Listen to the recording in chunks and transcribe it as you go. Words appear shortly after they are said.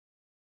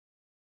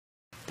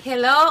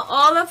Hello,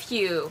 all of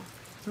you.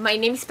 My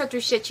name is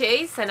Patricia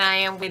Chase, and I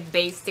am with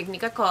Bates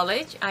Technical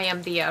College. I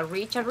am the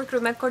Reach and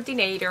Recruitment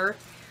Coordinator.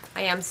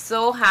 I am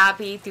so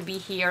happy to be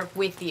here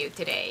with you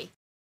today.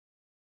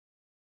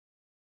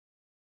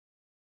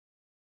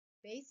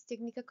 Bates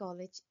Technical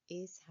College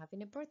is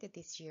having a birthday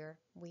this year.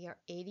 We are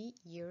 80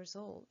 years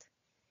old.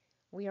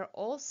 We are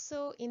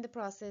also in the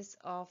process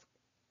of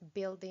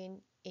building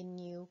a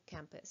new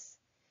campus.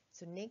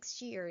 So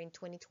next year in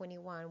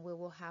 2021, we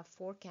will have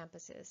 4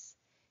 campuses: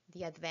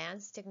 the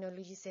Advanced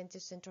Technology Center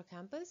Central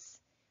Campus,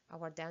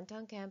 our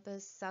downtown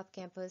campus, South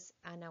Campus,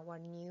 and our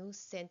new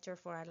Center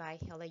for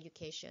Allied Health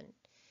Education.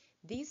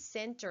 This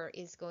center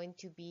is going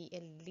to be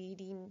a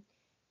leading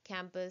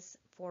campus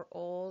for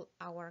all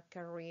our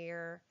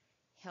career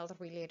health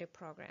related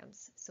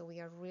programs. So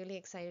we are really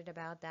excited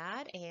about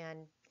that,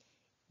 and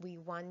we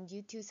want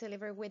you to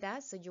celebrate with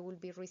us, so you will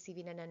be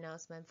receiving an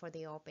announcement for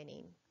the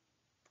opening.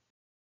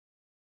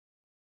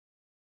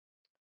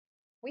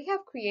 We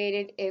have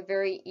created a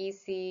very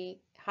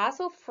easy,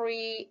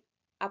 hassle-free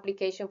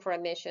application for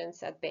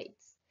admissions at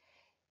Bates.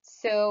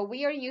 So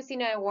we are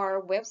using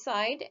our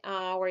website.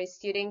 Our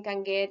student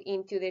can get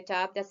into the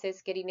tab that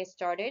says Getting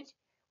Started.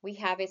 We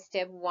have a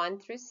step 1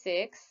 through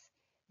 6.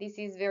 This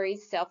is very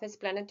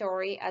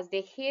self-explanatory. As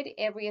they hit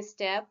every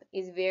step,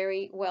 is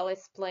very well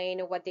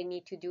explained what they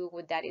need to do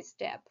with that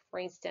step. For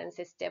instance,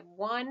 step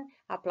 1,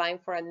 applying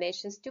for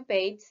admissions to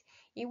Bates,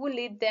 it will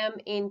lead them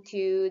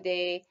into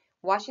the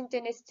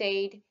Washington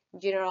State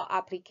General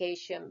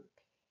Application.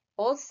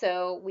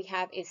 Also, we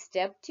have a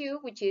step 2,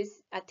 which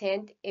is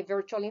attend a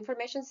virtual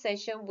information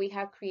session. We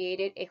have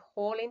created a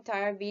whole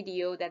entire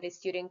video that the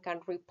student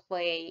can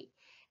replay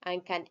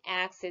and can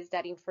access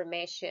that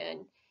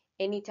information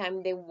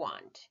anytime they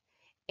want.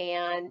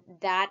 And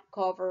that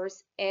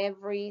covers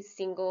every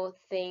single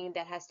thing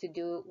that has to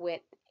do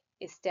with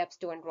steps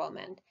to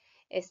enrollment.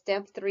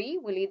 Step 3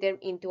 will lead them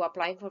into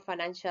applying for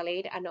financial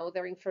aid and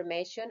other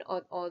information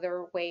on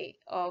other way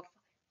of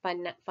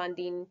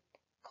funding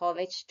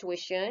college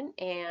tuition.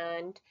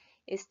 And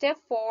step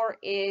 4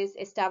 is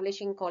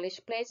establishing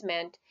college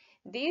placement.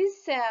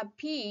 This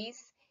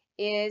piece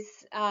is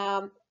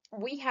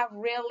we have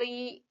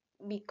really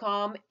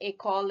become a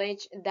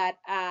college that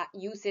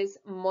uses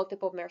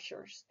multiple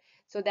measures.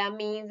 So that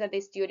means that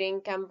the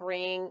student can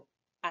bring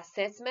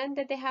assessment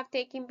that they have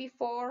taken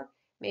before.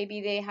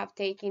 Maybe they have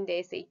taken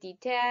the SAT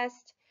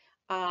test.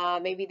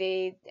 Maybe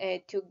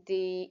they took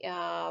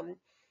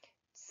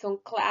some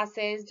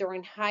classes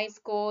during high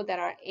school that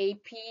are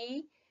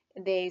AP,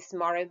 the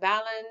Smarter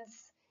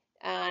Balance,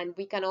 and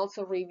we can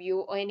also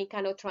review any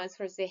kind of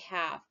transcripts they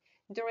have.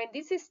 During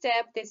this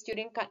step, the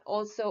student can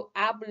also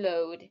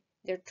upload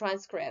their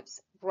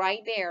transcripts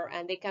right there,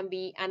 and they can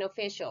be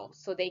unofficial,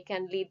 so they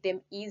can lead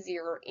them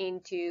easier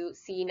into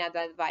seeing an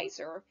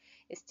advisor.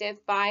 Step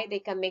 5, they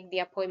can make the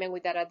appointment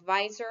with that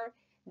advisor.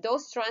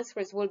 Those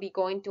transcripts will be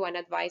going to an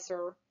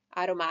advisor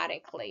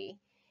automatically.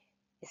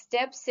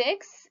 Step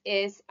 6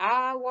 is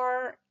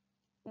our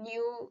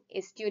new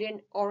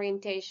student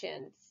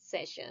orientation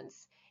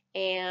sessions,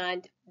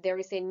 and there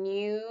is a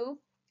new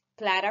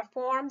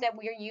platform that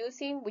we are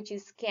using, which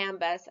is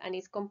Canvas, and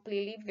it's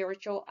completely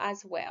virtual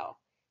as well.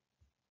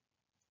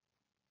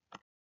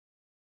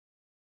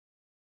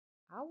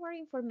 Our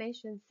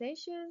information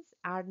sessions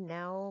are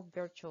now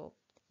virtual.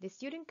 The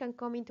student can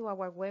come into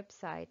our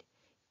website,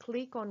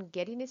 click on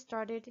Getting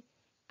Started,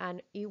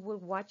 and it will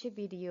watch a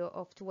video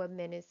of 12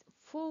 minutes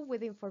full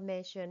with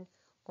information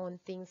on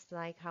things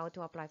like how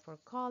to apply for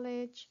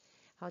college,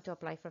 how to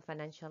apply for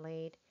financial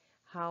aid,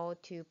 how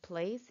to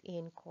place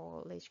in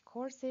college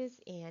courses,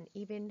 and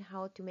even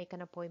how to make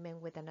an appointment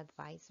with an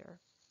advisor.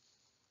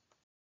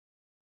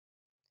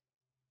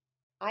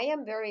 I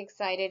am very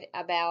excited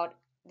about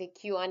the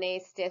Q&A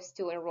steps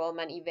to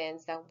enrollment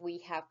events that we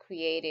have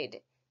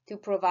created to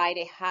provide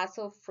a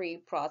hassle-free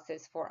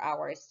process for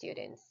our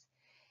students.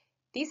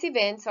 These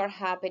events are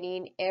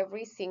happening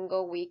every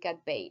single week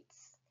at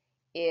Bates.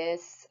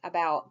 It's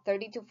about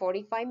 30 to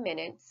 45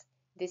 minutes.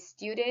 The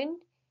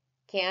student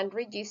can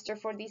register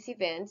for these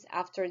events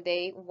after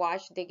they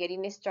watch the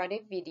Getting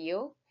Started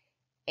video,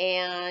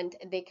 and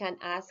they can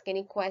ask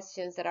any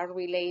questions that are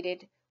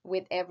related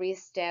with every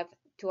step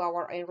to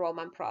our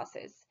enrollment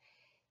process.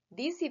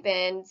 These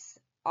events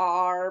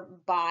are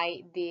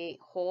by the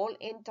whole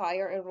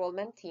entire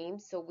enrollment team.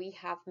 So we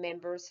have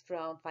members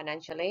from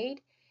financial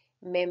aid,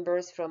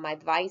 members from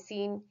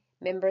advising,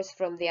 members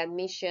from the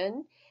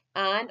admission,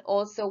 and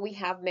also we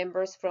have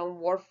members from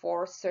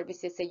workforce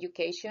services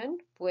education,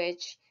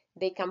 which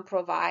they can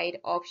provide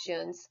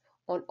options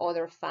on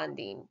other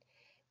funding.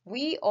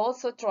 We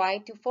also try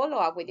to follow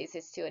up with these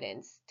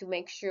students to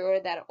make sure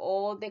that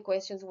all the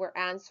questions were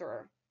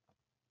answered.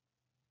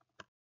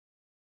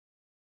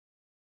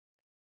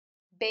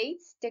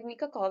 Bates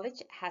Technical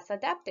College has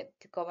adapted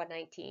to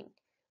COVID-19.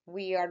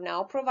 We are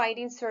now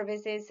providing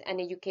services and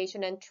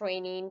education and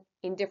training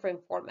in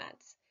different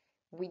formats.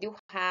 We do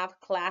have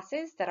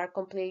classes that are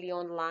completely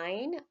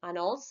online, and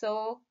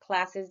also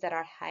classes that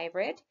are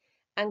hybrid,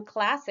 and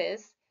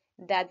classes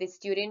that the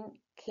student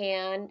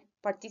can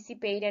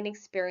participate and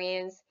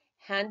experience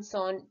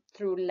hands-on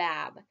through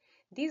lab.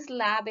 This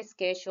lab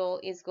schedule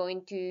is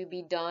going to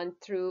be done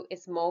through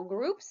small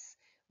groups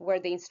where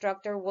the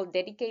instructor will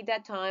dedicate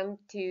that time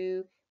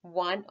to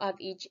one of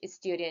each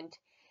student.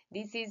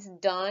 This is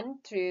done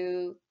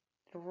through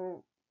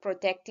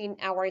protecting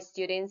our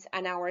students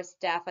and our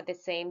staff at the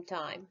same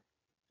time.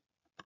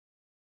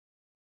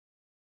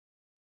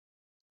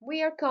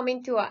 We are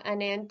coming to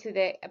an end to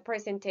the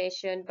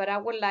presentation, but I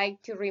would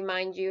like to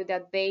remind you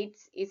that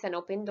Bates is an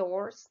open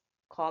doors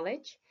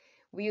college.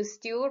 We are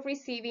still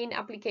receiving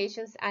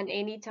applications at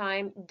any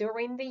time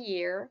during the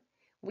year.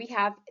 We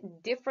have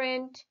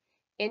different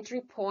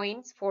entry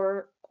points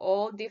for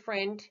all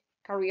different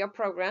career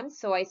programs,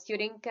 so a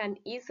student can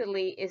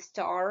easily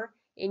start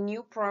a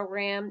new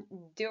program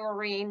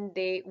during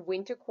the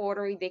winter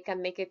quarter. They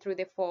can make it through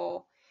the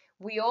fall.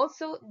 We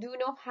also do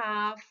not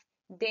have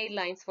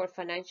deadlines for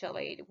financial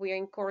aid. We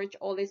encourage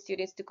all the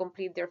students to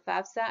complete their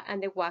FAFSA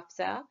and the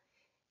WAFSA.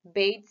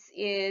 Bates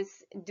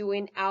is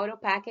doing auto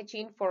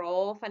packaging for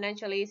all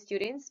financial aid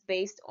students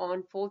based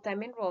on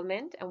full-time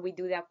enrollment, and we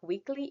do that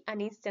weekly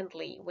and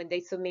instantly when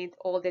they submit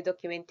all the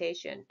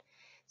documentation.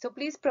 So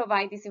please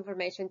provide this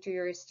information to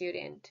your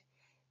student.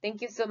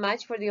 Thank you so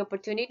much for the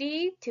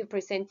opportunity to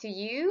present to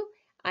you,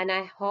 and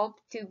I hope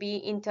to be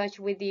in touch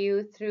with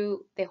you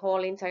through the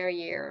whole entire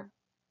year.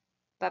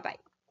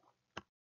 Bye-bye.